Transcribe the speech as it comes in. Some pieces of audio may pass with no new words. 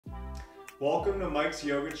Welcome to Mike's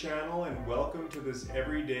Yoga channel and welcome to this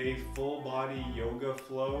everyday full body yoga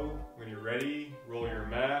flow. When you're ready, roll your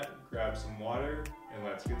mat, grab some water, and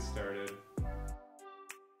let's get started.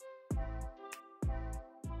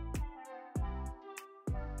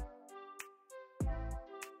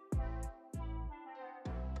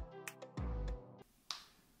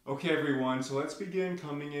 Okay everyone, so let's begin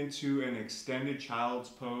coming into an extended child's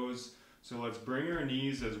pose. So let's bring our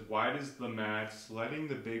knees as wide as the mat, letting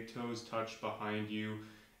the big toes touch behind you.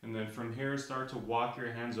 And then from here, start to walk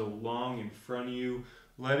your hands along in front of you,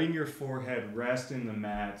 letting your forehead rest in the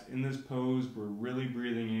mat. In this pose, we're really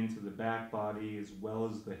breathing into the back body as well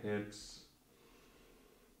as the hips.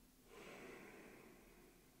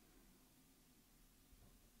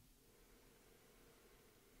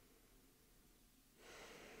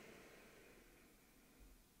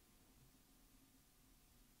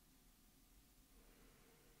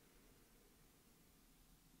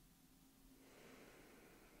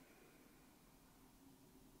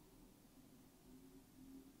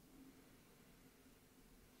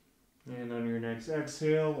 And on your next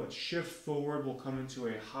exhale, let's shift forward. We'll come into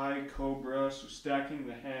a high cobra. So stacking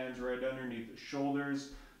the hands right underneath the shoulders,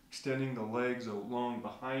 extending the legs along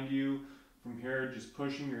behind you. From here, just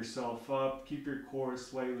pushing yourself up. Keep your core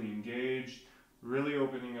slightly engaged. Really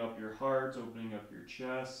opening up your heart, opening up your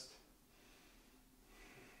chest.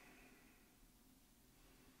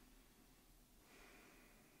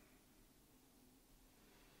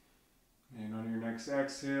 And on your next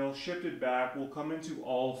exhale, shift it back. We'll come into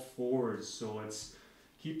all fours. So let's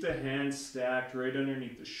keep the hands stacked right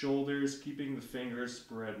underneath the shoulders, keeping the fingers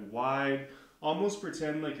spread wide. Almost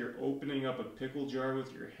pretend like you're opening up a pickle jar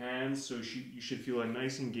with your hands. So you should feel a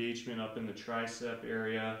nice engagement up in the tricep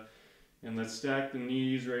area. And let's stack the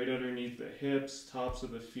knees right underneath the hips. Tops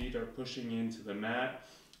of the feet are pushing into the mat.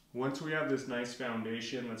 Once we have this nice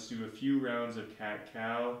foundation, let's do a few rounds of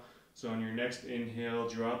cat-cow. So on your next inhale,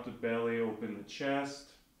 drop the belly, open the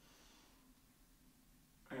chest.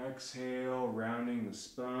 Exhale, rounding the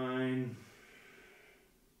spine.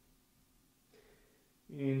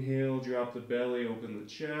 Inhale, drop the belly, open the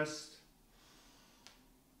chest.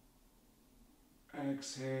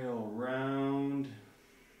 Exhale, round.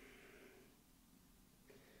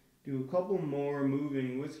 Do a couple more,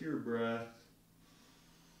 moving with your breath.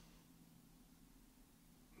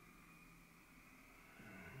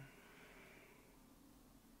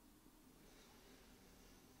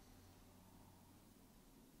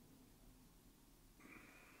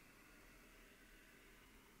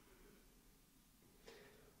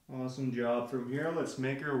 Awesome job. From here, let's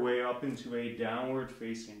make our way up into a downward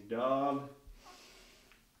facing dog.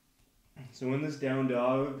 So in this down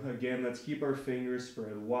dog, again, let's keep our fingers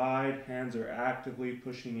spread wide. Hands are actively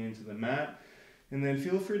pushing into the mat. And then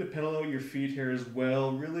feel free to pedal out your feet here as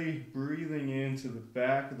well, really breathing into the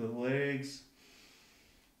back of the legs.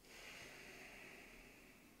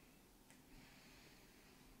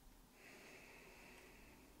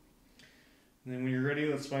 And then when you're ready,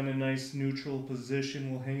 let's find a nice neutral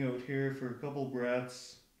position. We'll hang out here for a couple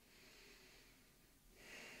breaths.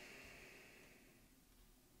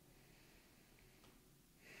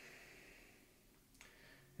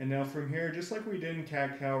 And now from here, just like we did in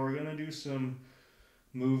cat-cow, we're going to do some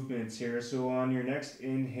movements here. So on your next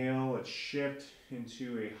inhale, let's shift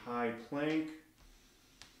into a high plank.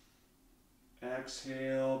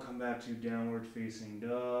 Exhale, come back to downward facing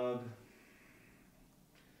dog.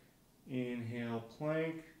 Inhale,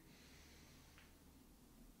 plank.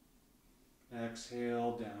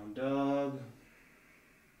 Exhale, down dog.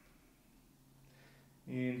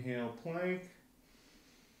 Inhale, plank.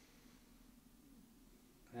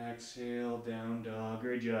 Exhale, down dog.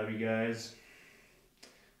 Great job, you guys.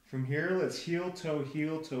 From here, let's heel toe,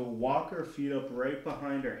 walk our feet up right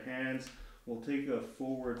behind our hands. We'll take a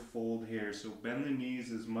forward fold here. So bend the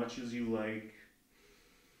knees as much as you like.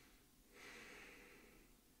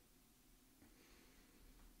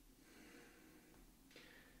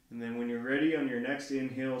 And then when you're ready, on your next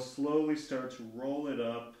inhale, slowly start to roll it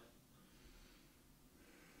up.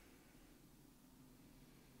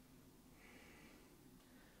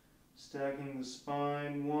 Stacking the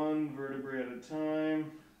spine one vertebrae at a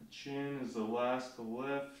time. The chin is the last to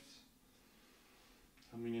lift.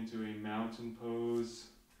 Coming into a mountain pose.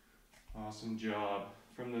 Awesome job.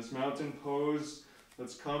 From this mountain pose,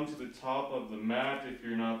 let's come to the top of the mat if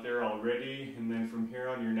you're not there already. And then from here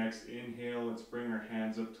on your next inhale, let's bring our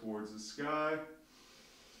hands up towards the sky.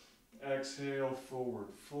 Exhale, forward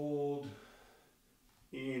fold.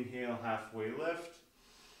 Inhale, halfway lift.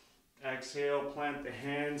 Exhale, plant the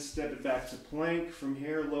hands, step it back to plank. From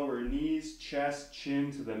here, lower knees, chest,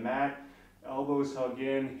 chin to the mat. Elbows hug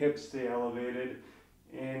in, hips stay elevated.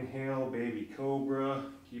 Inhale, baby cobra,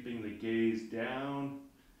 keeping the gaze down.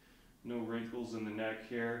 No wrinkles in the neck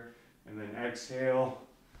here. And then exhale,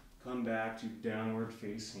 come back to downward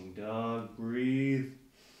facing dog. Breathe.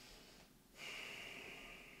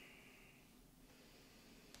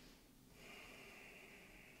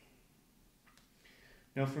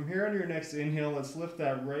 Now from here on your next inhale, let's lift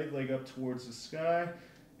that right leg up towards the sky.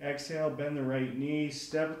 Exhale, bend the right knee,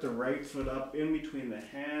 step the right foot up in between the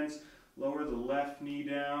hands, lower the left knee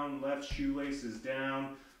down, left shoelaces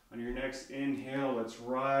down. On your next inhale, let's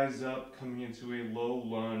rise up, coming into a low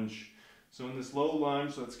lunge. So in this low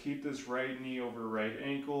lunge, let's keep this right knee over right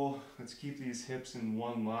ankle. Let's keep these hips in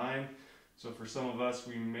one line. So for some of us,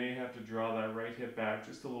 we may have to draw that right hip back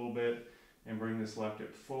just a little bit and bring this left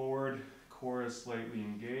hip forward. Core is slightly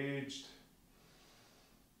engaged.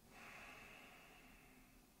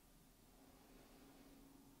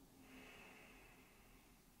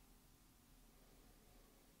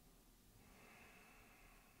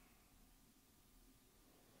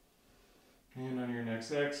 And on your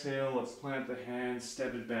next exhale, let's plant the hands,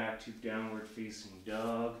 step it back to downward facing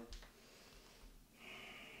dog.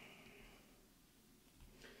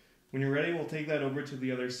 When you're ready, we'll take that over to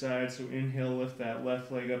the other side. So inhale, lift that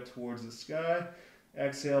left leg up towards the sky.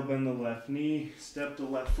 Exhale, bend the left knee. Step the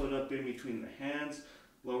left foot up in between the hands.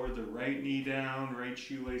 Lower the right knee down, right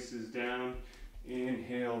shoelaces down.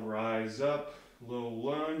 Inhale, rise up, low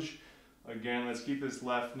lunge. Again, let's keep this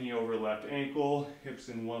left knee over left ankle, hips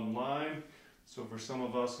in one line. So for some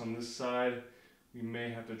of us on this side, we may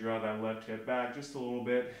have to draw that left hip back just a little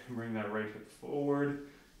bit and bring that right hip forward.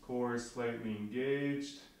 Core is slightly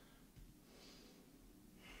engaged.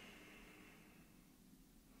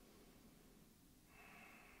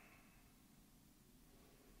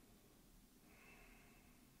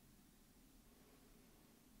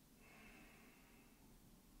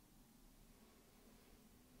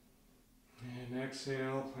 And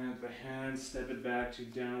exhale, plant the hands, step it back to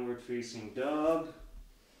downward facing dog.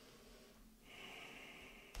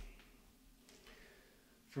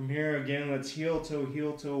 From here, again, let's heel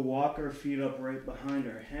toe, walk our feet up right behind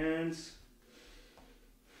our hands.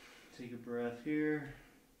 Take a breath here.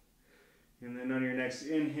 And then on your next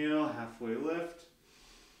inhale, halfway lift.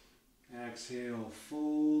 Exhale,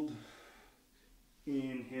 fold.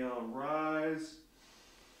 Inhale, rise.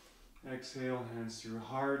 Exhale, hands through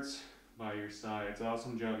hearts by your sides.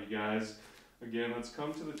 Awesome job, you guys. Again, let's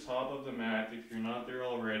come to the top of the mat if you're not there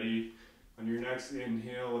already. On your next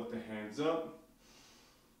inhale, lift the hands up.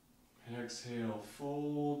 Exhale,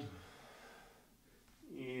 fold.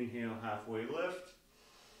 Inhale, halfway lift.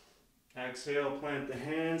 Exhale, plant the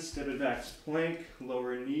hands, step it back to plank,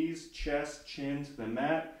 lower knees, chest, chin to the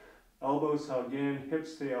mat. Elbows hug in,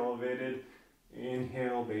 hips stay elevated.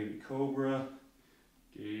 Inhale, baby cobra.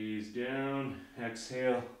 Gaze down.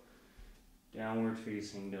 Exhale, downward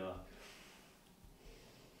facing dog.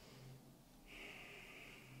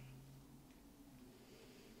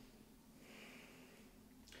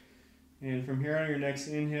 And from here on your next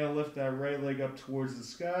inhale, lift that right leg up towards the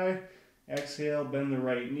sky. Exhale, bend the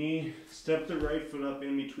right knee. Step the right foot up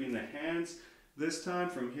in between the hands. This time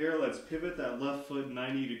from here, let's pivot that left foot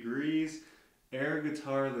 90 degrees. Air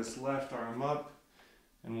guitar this left arm up.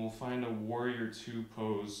 And we'll find a warrior two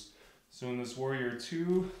pose. So in this warrior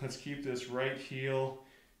two, let's keep this right heel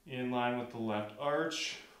in line with the left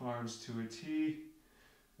arch. Arms to a T.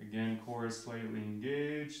 Again, core is slightly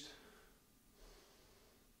engaged.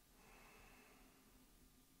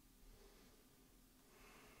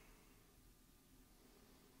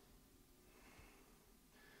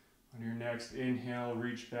 On your next inhale,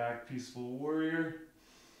 reach back, peaceful warrior.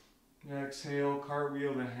 Exhale,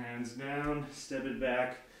 cartwheel the hands down, step it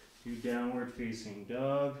back to downward facing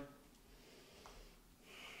dog.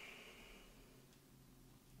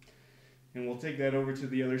 And we'll take that over to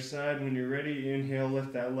the other side. When you're ready, inhale,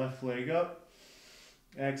 lift that left leg up.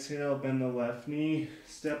 Exhale, bend the left knee,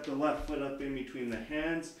 step the left foot up in between the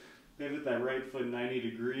hands, pivot that right foot 90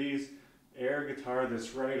 degrees, air guitar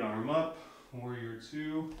this right arm up, warrior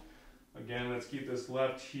two. Again, let's keep this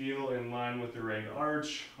left heel in line with the right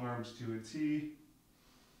arch, arms to a T.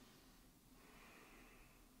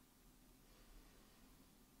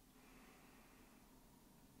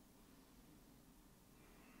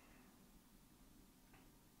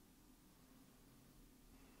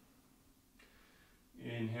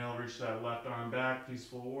 Inhale, reach that left arm back,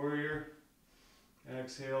 peaceful warrior.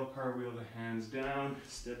 Exhale, cartwheel the hands down,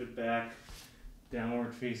 step it back,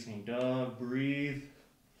 downward facing dog, breathe.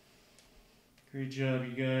 Great job,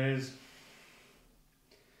 you guys.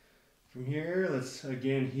 From here, let's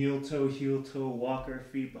again heel toe, walk our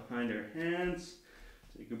feet behind our hands.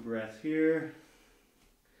 Take a breath here.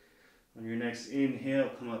 On your next inhale,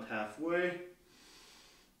 come up halfway.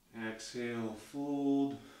 Exhale,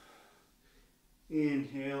 fold.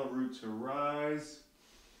 Inhale, root to rise.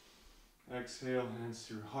 Exhale, hands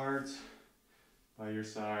through heart by your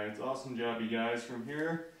sides. Awesome job, you guys. From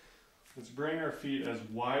here, let's bring our feet as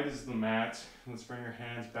wide as the mat. Let's bring our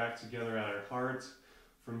hands back together at our heart.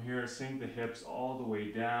 From here, sink the hips all the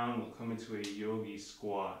way down. We'll come into a yogi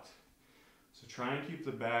squat. So try and keep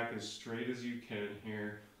the back as straight as you can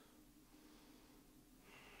here.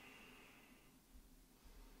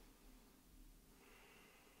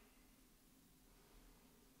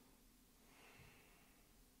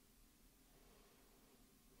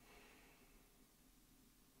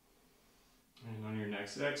 And on your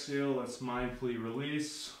next exhale, let's mindfully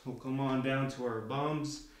release. We'll come on down to our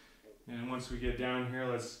bums. And once we get down here,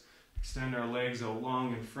 let's extend our legs out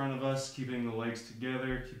long in front of us, keeping the legs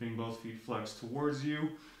together, keeping both feet flexed towards you.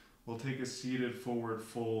 We'll take a seated forward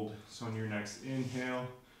fold. So on your next inhale,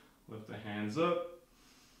 lift the hands up.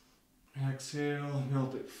 Exhale,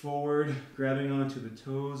 melt it forward, grabbing onto the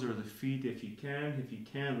toes or the feet if you can. If you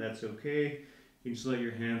can't, that's okay. You can just let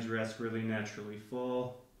your hands rest where they naturally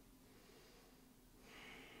fall.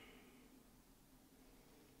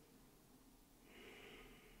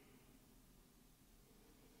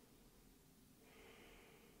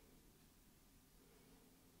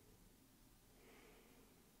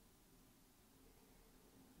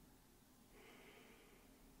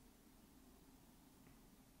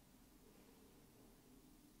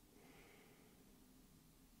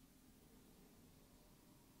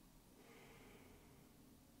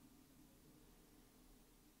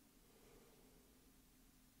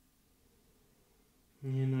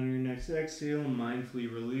 And on your next exhale,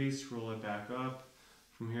 mindfully release, roll it back up.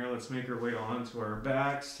 From here, let's make our way onto our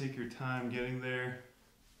backs. Take your time getting there.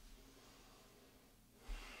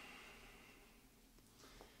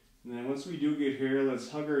 And then once we do get here, let's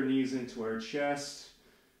hug our knees into our chest.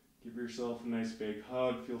 Give yourself a nice big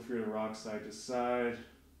hug. Feel free to rock side to side.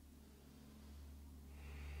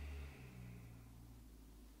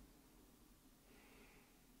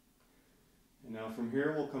 Now from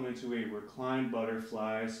here, we'll come into a reclined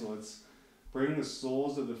butterfly. So let's bring the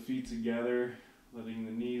soles of the feet together, letting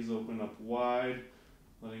the knees open up wide,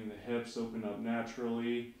 letting the hips open up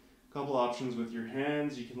naturally. A couple options with your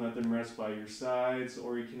hands. You can let them rest by your sides,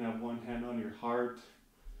 or you can have one hand on your heart,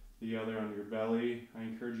 the other on your belly. I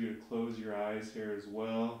encourage you to close your eyes here as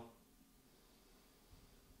well.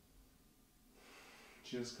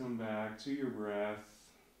 Just come back to your breath.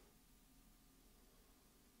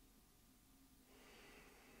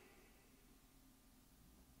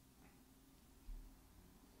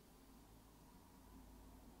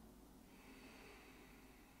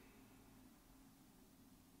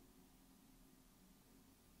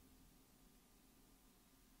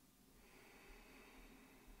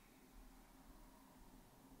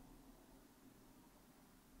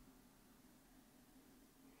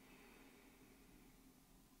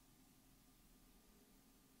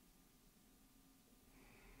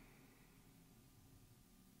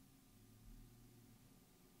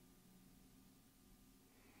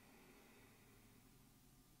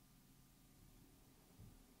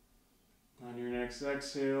 On your next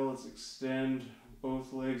exhale, let's extend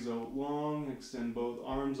both legs out long, extend both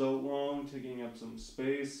arms out long, taking up some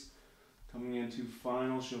space, coming into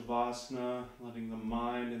final Shavasana, letting the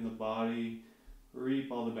mind and the body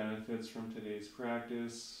reap all the benefits from today's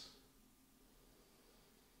practice.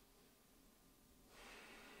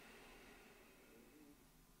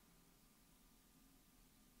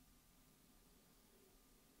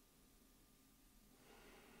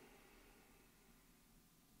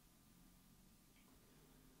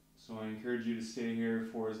 So I encourage you to stay here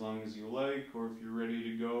for as long as you like, or if you're ready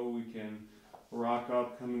to go, we can rock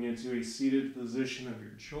up, coming into a seated position of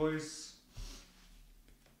your choice.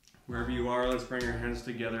 Wherever you are, let's bring our hands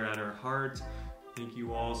together at our heart. Thank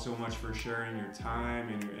you all so much for sharing your time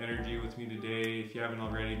and your energy with me today. If you haven't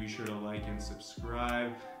already, be sure to like and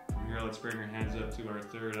subscribe. From here, let's bring our hands up to our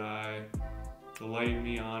third eye. The light in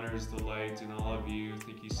me honors the light in all of you.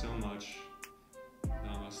 Thank you so much.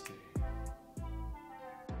 Namaste.